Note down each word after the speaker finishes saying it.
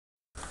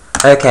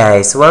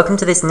Okay, so welcome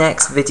to this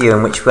next video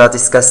in which we are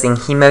discussing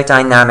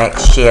hemodynamic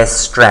shear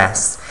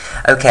stress.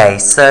 Okay,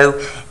 so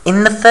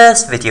in the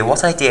first video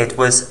what I did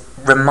was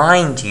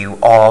remind you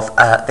of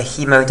the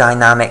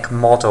hemodynamic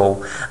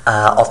model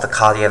of the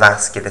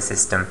cardiovascular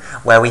system,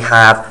 where we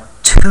have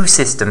two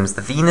systems,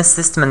 the venous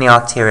system and the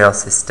arterial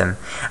system,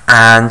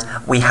 and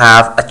we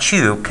have a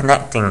tube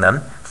connecting them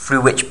through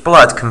which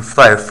blood can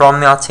flow from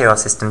the arterial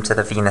system to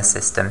the venous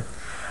system.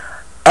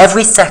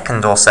 Every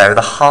second or so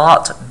the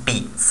heart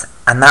beats,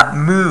 and that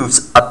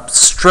moves a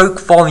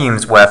stroke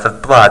volume's worth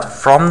of blood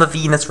from the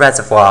venous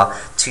reservoir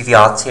to the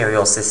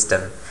arterial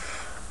system.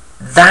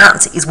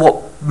 That is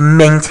what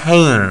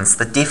maintains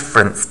the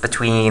difference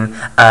between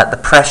the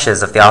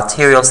pressures of the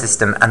arterial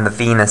system and the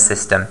venous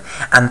system.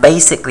 And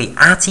basically,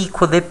 at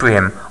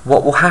equilibrium,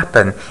 what will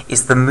happen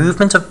is the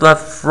movement of blood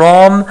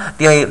from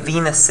the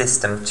venous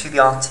system to the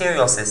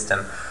arterial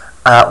system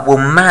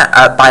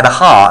by the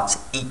heart,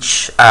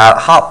 each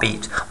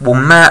heartbeat will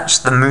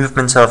match the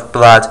movement of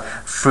blood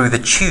through the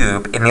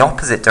tube in the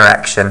opposite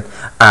direction,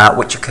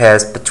 which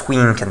occurs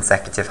between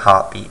consecutive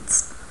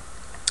heartbeats.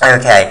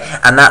 Okay,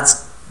 and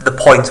that's the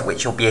point at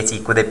which you'll be at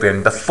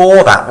equilibrium.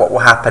 Before that, what will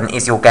happen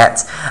is you'll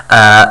get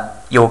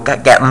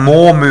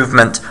more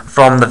movement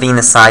from the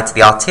venous side to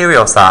the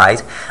arterial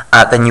side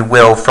than you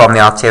will from the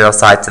arterial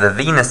side to the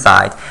venous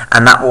side,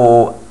 and that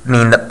will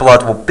mean that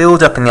blood will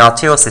build up in the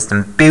arterial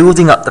system,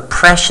 building up the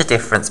pressure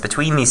difference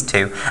between these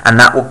two, and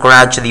that will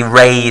gradually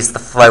raise the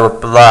flow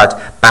of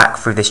blood back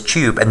through this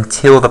tube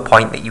until the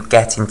point that you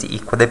get into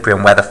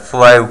equilibrium, where the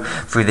flow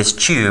through this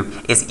tube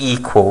is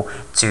equal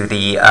to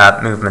the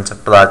movement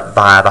of blood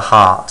via the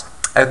heart.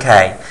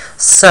 Okay,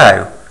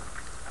 so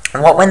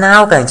what we're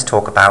now going to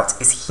talk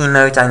about is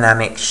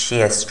hemodynamic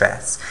shear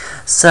stress.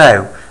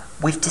 So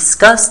we've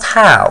discussed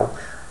how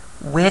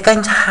we're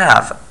going to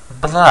have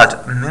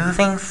blood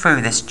moving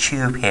through this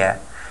tube here.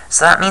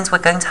 So that means we're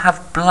going to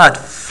have blood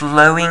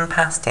flowing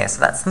past here.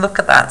 So let's look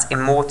at that in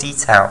more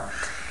detail.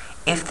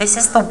 If this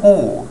is the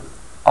wall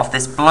of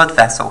this blood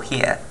vessel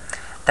here,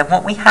 then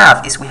what we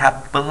have is we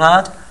have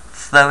blood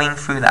flowing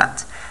through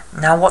that.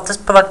 Now what does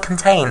blood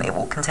contain? It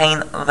will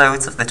contain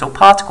loads of little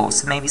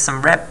particles, so maybe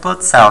some red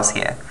blood cells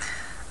here.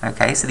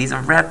 Okay, so these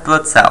are red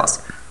blood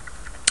cells.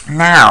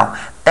 Now,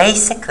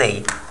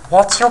 basically,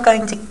 what you're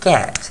going to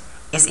get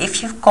is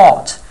if you've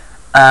got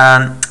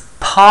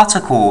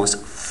particles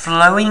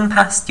flowing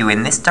past you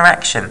in this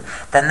direction,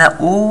 then they're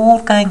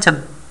all going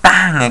to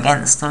bang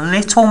against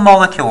little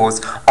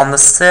molecules on the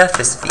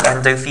surface of the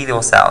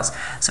endothelial cells.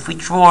 So if we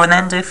draw an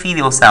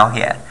endothelial cell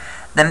here,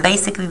 then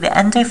basically the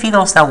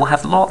endothelial cell will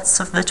have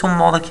lots of little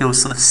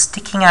molecules sort of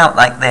sticking out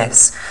like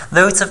this.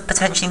 Loads of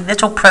potentially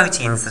little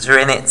proteins that are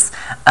in its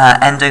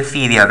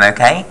endothelium,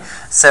 okay?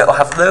 So it'll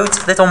have loads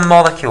of little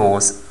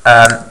molecules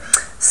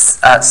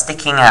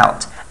sticking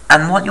out.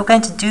 And what you're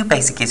going to do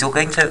basically is you're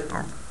going to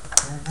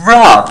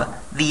rub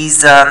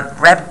these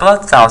red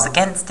blood cells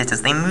against it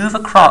as they move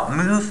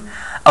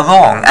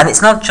along. And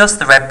it's not just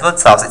the red blood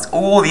cells, it's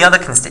all the other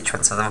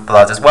constituents of the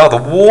blood as well, the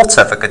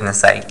water, for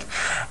goodness sake.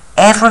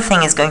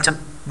 Everything is going to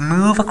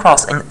move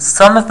across, and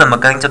some of them are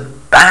going to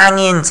bang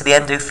into the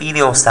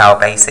endothelial cell,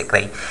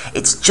 basically.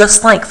 It's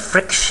just like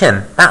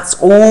friction. That's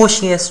all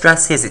shear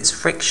stress is, it's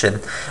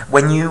friction.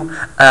 When you've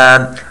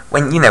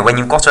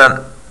got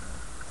a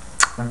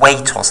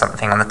weight or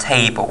something on the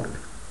table,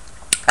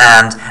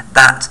 and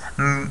that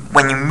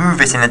when you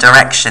move it in a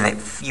direction,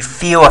 you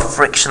feel a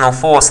frictional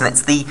force, and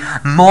it's the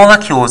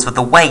molecules of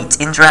the weight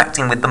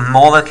interacting with the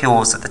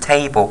molecules of the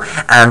table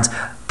and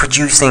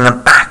producing a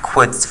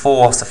backwards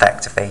force,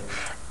 effectively.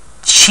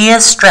 Shear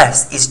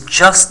stress is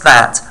just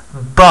that,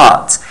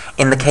 but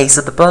in the case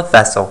of the blood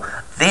vessel,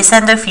 this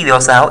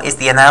endothelial cell is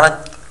the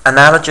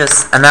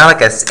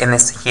analogous in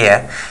this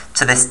here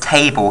to this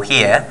table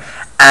here,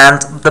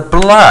 and the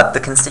blood, the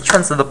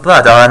constituents of the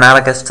blood, are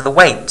analogous to the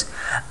weight.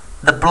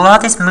 The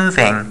blood is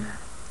moving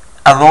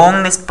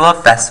along this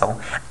blood vessel,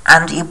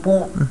 and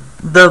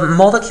the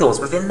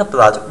molecules within the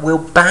blood will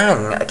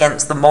bang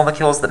against the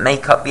molecules that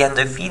make up the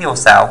endothelial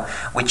cell,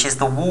 which is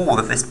the wall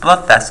of this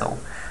blood vessel.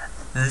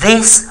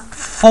 This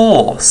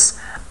force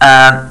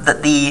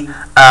that the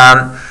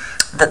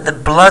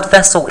blood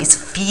vessel is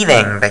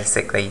feeling,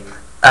 basically,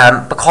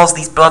 because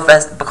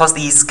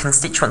these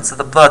constituents of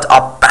the blood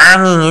are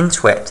banging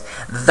into it,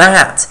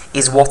 that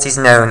is what is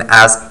known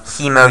as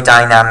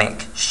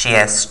hemodynamic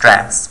shear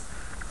stress.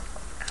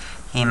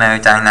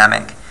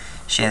 Hemodynamic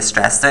shear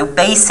stress. So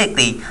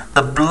basically,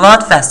 the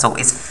blood vessel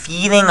is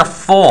feeling a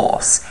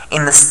force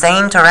in the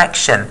same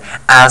direction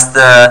as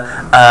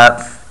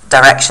the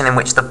direction in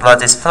which the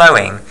blood is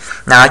flowing.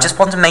 Now, I just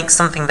want to make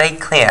something very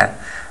clear.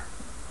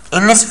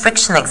 In this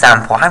friction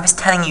example, I was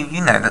telling you,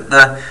 that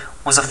there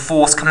was a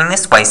force coming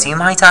this way. So you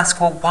might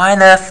ask, well, why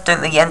on earth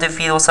don't the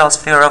endothelial cells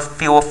feel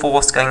a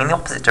force going in the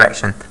opposite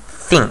direction?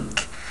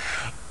 Think.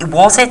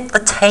 Was it the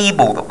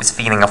table that was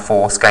feeling a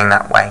force going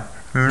that way?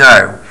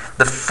 No.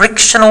 The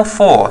frictional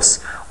force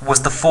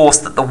was the force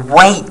that the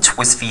weight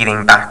was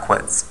feeling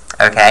backwards.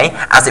 okay,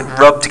 as it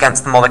rubbed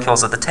against the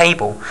molecules of the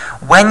table.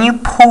 When you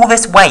pull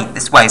this weight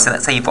this way, so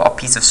let's say you've got a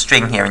piece of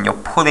string here and you're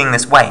pulling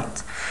this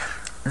weight,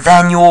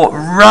 then you're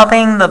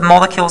rubbing the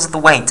molecules of the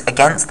weight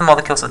against the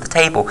molecules of the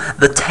table.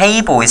 The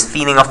table is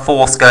feeling a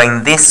force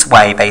going this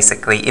way,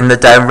 basically, in the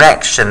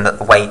direction that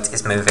the weight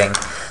is moving.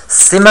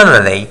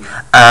 Similarly,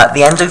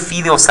 the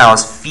endothelial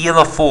cells feel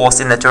a force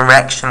in the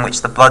direction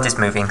which the blood is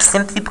moving,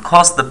 simply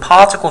because the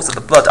particles of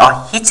the blood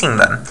are hitting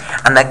them,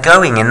 and they're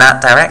going in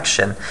that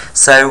direction.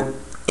 So,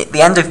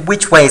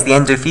 which way is the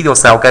endothelial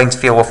cell going to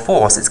feel a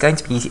force? It's going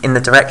to be in the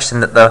direction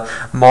that the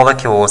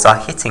molecules are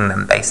hitting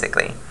them,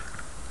 basically.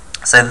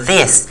 So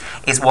this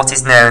is what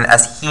is known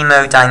as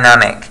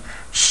hemodynamic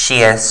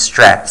shear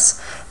stress.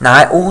 Now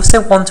I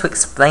also want to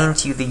explain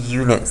to you the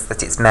units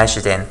that it's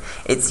measured in.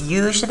 It's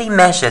usually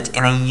measured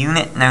in a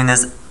unit known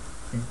as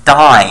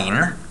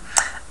dyne,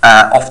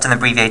 often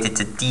abbreviated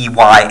to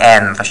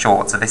dyn for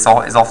short, so this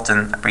is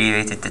often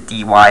abbreviated to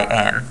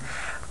dyn,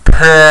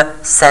 per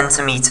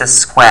centimetre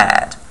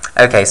squared.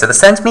 Okay, so the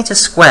centimetre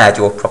squared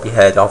you've probably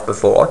heard of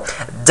before.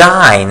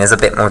 Dyne is a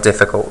bit more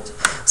difficult.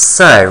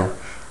 So,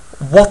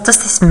 what does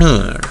this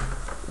mean?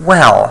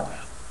 Well,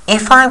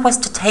 if I was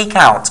to take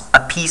out a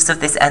piece of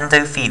this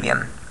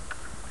endothelium,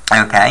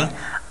 okay,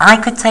 I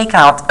could take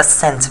out a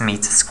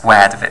centimetre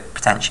squared of it,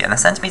 potentially. And a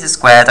centimetre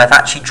squared, I've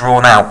actually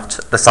drawn out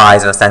the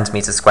size of a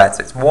centimetre squared,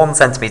 so it's 1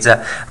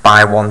 centimetre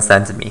by 1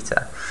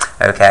 centimetre.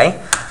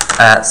 Okay,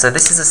 so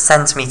this is a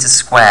centimetre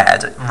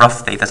squared,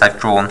 roughly, that I've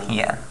drawn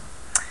here.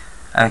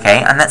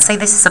 Okay, and let's say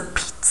this is a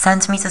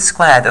centimetre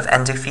squared of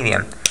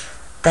endothelium.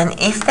 Then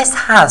if this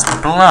has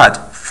blood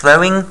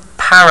flowing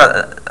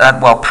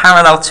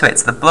parallel to it,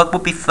 so the blood will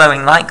be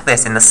flowing like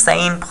this in the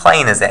same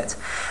plane as it,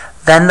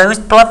 then those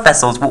blood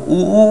vessels will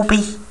all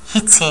be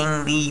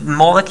hitting the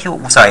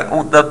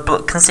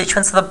the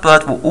constituents of the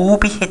blood will all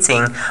be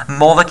hitting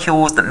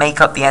molecules that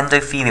make up the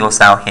endothelial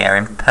cell here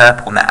in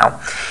purple now.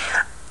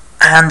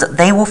 And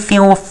they will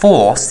feel a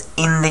force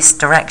in this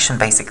direction,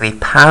 basically,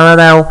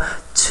 parallel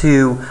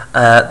to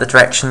the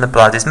direction the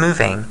blood is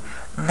moving.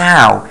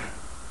 Now,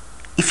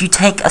 if you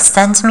take a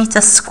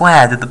centimetre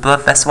squared of the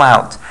blood vessel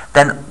out,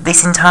 then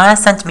this entire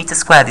centimetre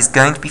squared is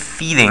going to be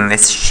feeling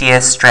this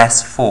shear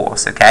stress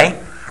force,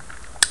 okay?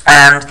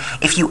 And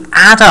if you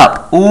add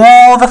up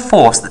all the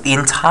force that the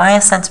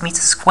entire centimetre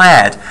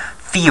squared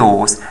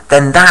feels,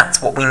 then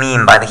that's what we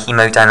mean by the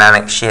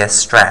hemodynamic shear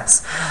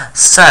stress.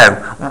 So,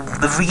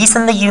 the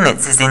reason the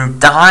units is in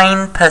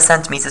dyne per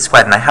centimetre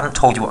squared, and I haven't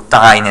told you what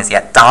dyne is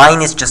yet.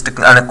 Dyne is just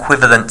an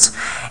equivalent,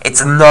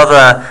 it's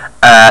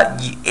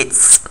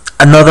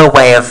another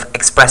way of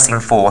expressing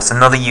force,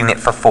 another unit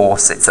for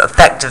force. It's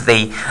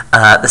effectively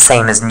the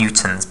same as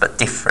newtons, but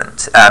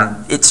different.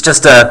 It's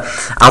just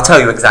I'll tell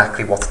you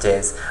exactly what it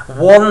is.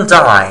 One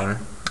dyne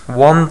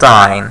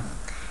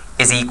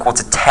is equal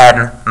to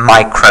 10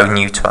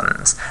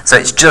 micronewtons. So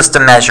it's just a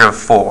measure of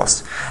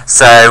force.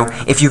 So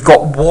if you've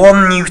got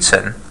 1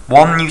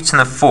 newton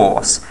of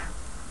force,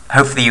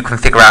 hopefully you can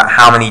figure out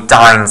how many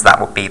dynes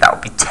that would be. That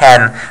would be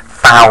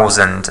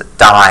 10,000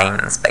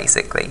 dynes,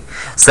 basically.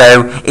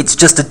 So it's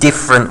just a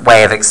different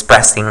way of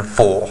expressing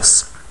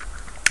force.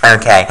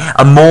 Okay,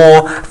 a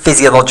more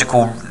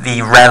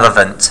physiologically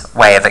relevant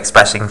way of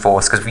expressing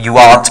force, because you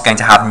aren't going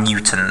to have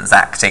newtons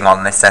acting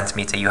on this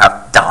centimetre, you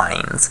have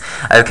dynes.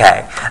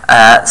 Okay,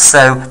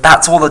 so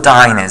that's all a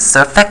dyne is.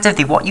 So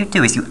effectively what you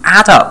do is you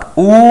add up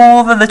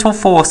all the little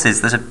forces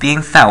that are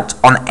being felt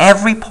on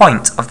every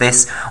point of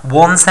this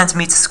 1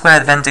 centimetre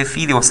squared of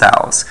endothelial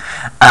cells,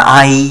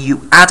 i.e.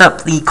 you add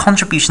up the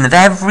contribution of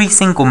every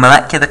single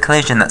molecular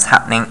collision that's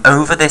happening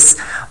over this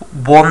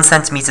 1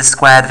 centimetre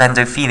squared of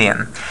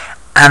endothelium.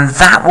 And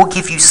that will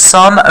give you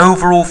some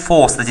overall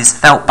force that is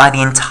felt by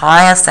the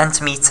entire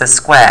centimetre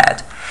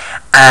squared.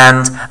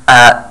 And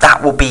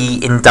that will be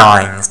in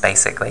dynes,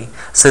 basically.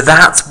 So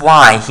that's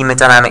why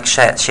hemodynamic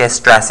shear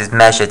stress is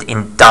measured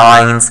in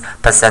dynes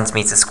per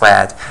centimetre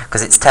squared,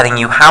 because it's telling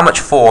you how much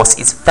force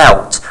is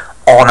felt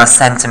on a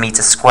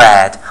centimetre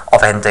squared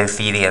of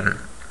endothelium.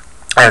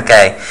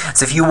 Okay,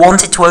 so if you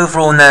wanted to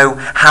overall know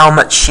how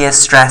much shear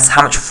stress,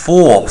 how much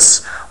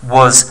force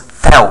was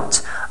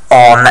felt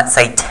on, let's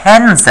say,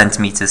 10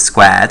 centimetres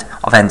squared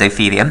of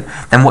endothelium,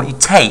 then what you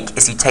take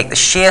is you take the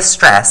shear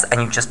stress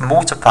and you just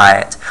multiply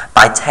it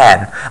by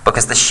 10,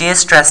 because the shear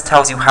stress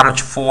tells you how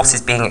much force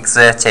is being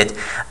exerted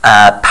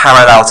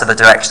parallel to the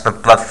direction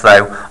of blood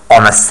flow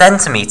on a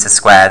centimetre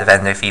squared of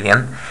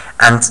endothelium,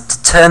 and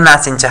to turn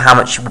that into how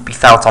much would be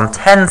felt on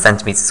 10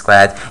 centimetres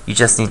squared, you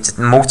just need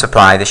to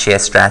multiply the shear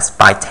stress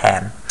by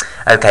 10.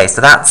 Okay,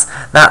 so that's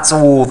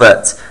all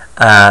that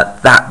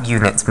that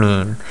units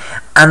mean.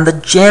 And the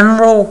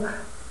general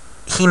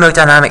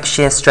hemodynamic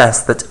shear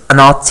stress that an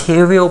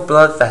arterial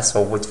blood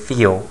vessel would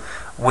feel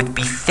would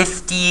be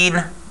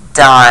 15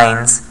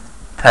 dynes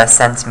per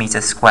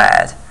centimetre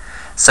squared.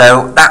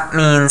 So that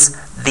means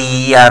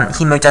the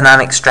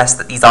hemodynamic stress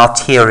that these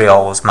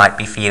arterioles might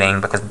be feeling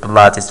because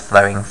blood is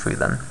flowing through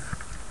them.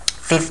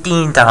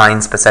 15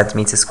 dynes per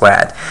centimetre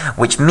squared,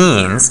 which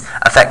means,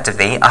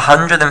 effectively,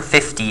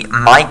 150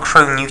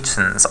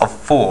 micronewtons of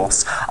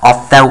force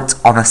are felt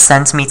on a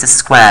centimetre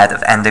squared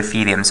of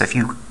endothelium. So if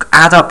you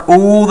add up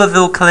all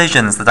the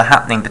collisions that are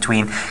happening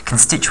between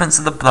constituents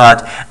of the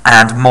blood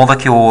and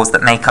molecules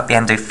that make up the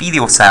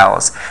endothelial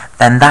cells,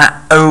 then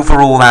that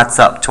overall adds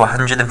up to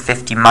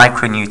 150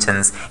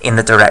 micronewtons in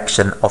the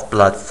direction of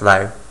blood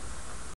flow.